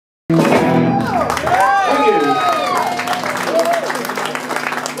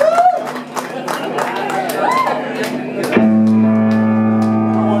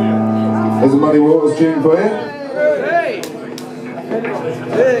Muddy Waters tune for you. Hey!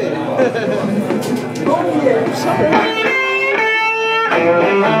 Hey! Oh yeah!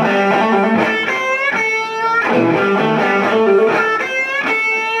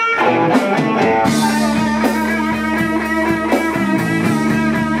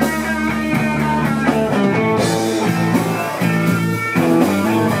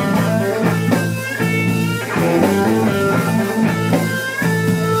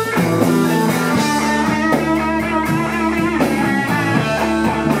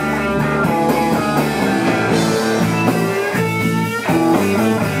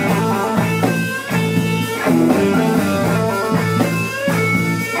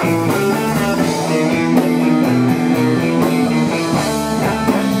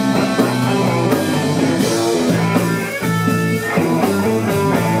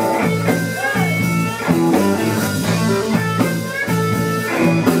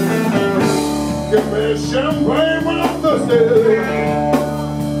 Give me champagne when I'm thirsty.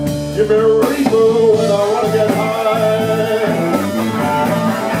 Give me a reefer when I want to get high.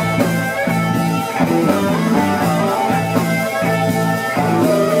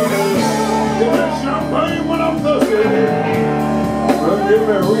 Give me champagne when I'm thirsty. Give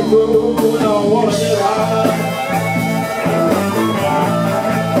me a reefer when I want to get high.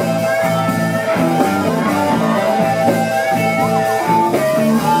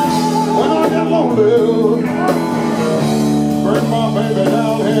 Bring my baby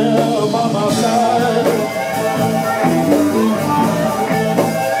down here by my side.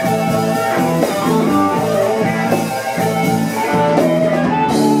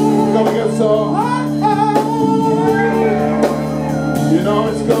 Gonna get so high. You know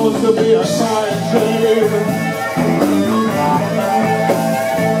it's going to be a crying shame.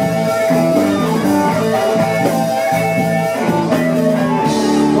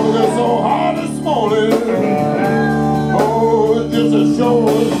 Show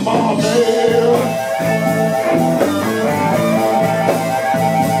us my mail.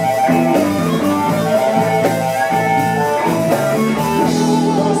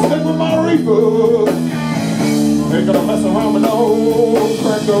 Gonna stick with my reefer. Ain't gonna mess around with no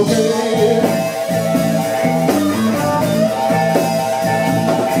crack cocaine.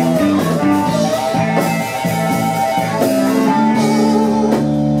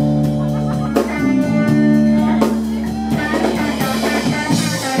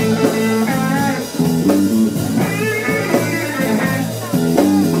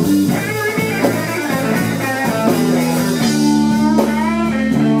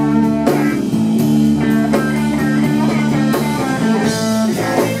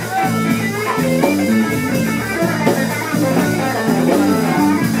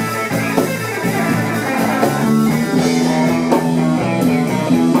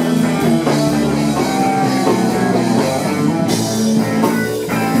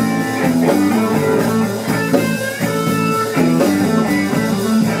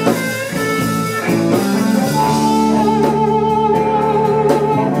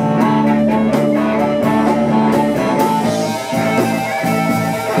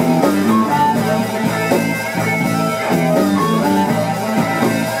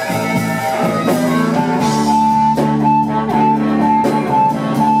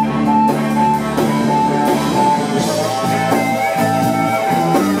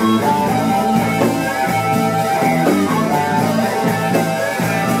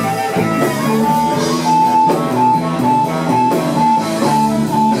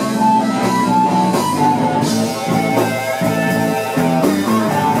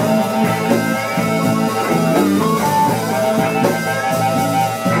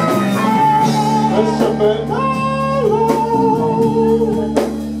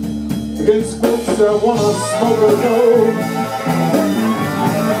 Against folks that wanna smoke a dope.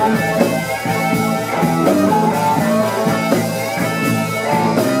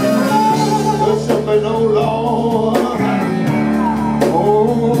 There shall be no law.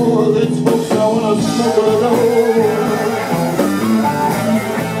 Oh, against folks that wanna smoke a dope.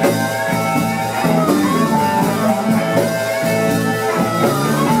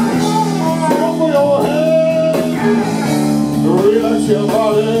 Smoke your head, relax your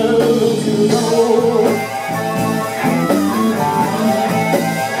body.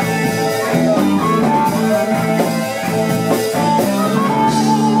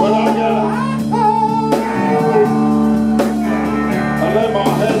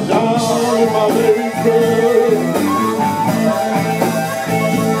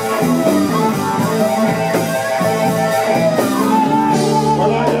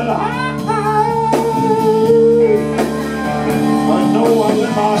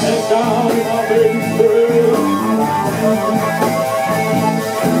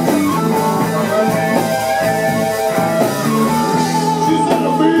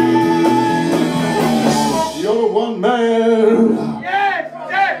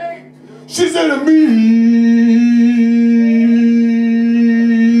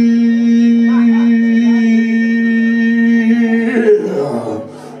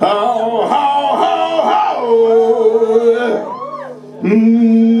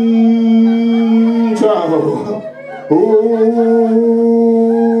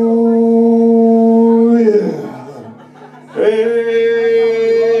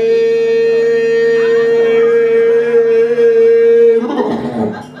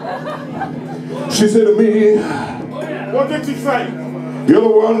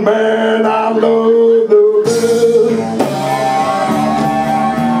 man, I love the